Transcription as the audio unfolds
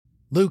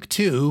Luke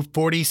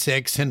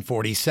 2:46 and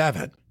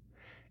 47.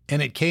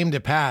 And it came to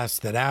pass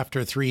that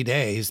after 3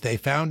 days they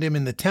found him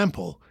in the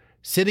temple,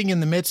 sitting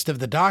in the midst of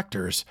the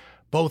doctors,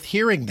 both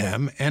hearing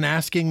them and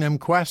asking them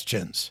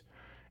questions.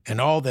 And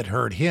all that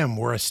heard him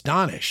were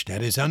astonished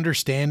at his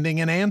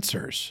understanding and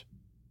answers.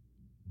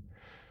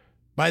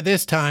 By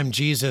this time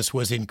Jesus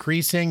was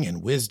increasing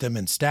in wisdom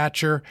and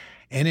stature,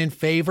 and in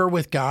favor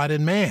with God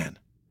and man.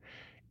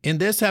 In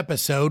this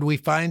episode, we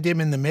find him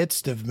in the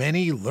midst of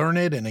many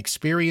learned and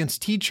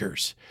experienced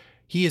teachers.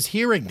 He is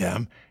hearing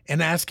them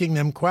and asking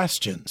them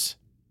questions.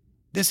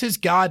 This is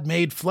God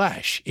made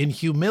flesh, in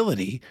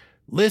humility,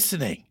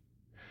 listening.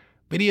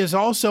 But he is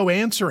also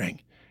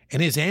answering,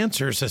 and his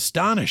answers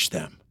astonish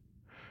them.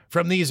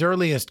 From these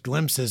earliest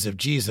glimpses of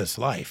Jesus'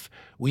 life,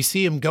 we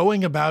see him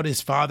going about his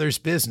Father's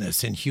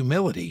business in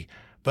humility,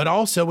 but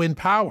also in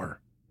power.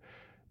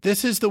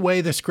 This is the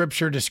way the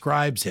Scripture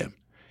describes him,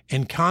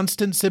 in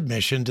constant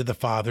submission to the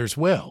Father's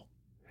will.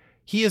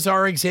 He is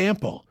our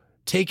example,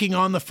 taking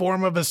on the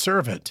form of a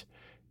servant,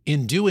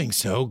 in doing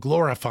so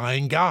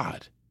glorifying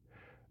God.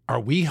 Are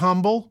we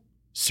humble,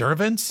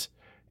 servants,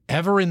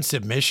 ever in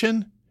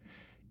submission?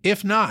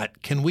 If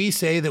not, can we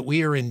say that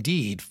we are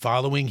indeed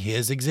following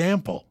his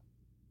example?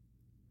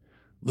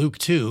 Luke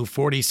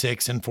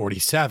 2:46 and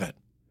 47.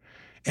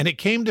 And it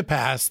came to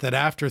pass that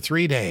after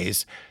 3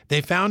 days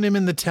they found him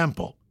in the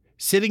temple,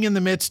 sitting in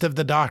the midst of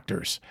the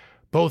doctors,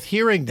 both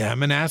hearing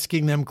them and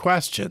asking them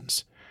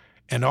questions.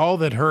 And all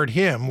that heard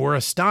him were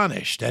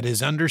astonished at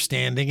his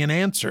understanding and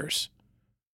answers.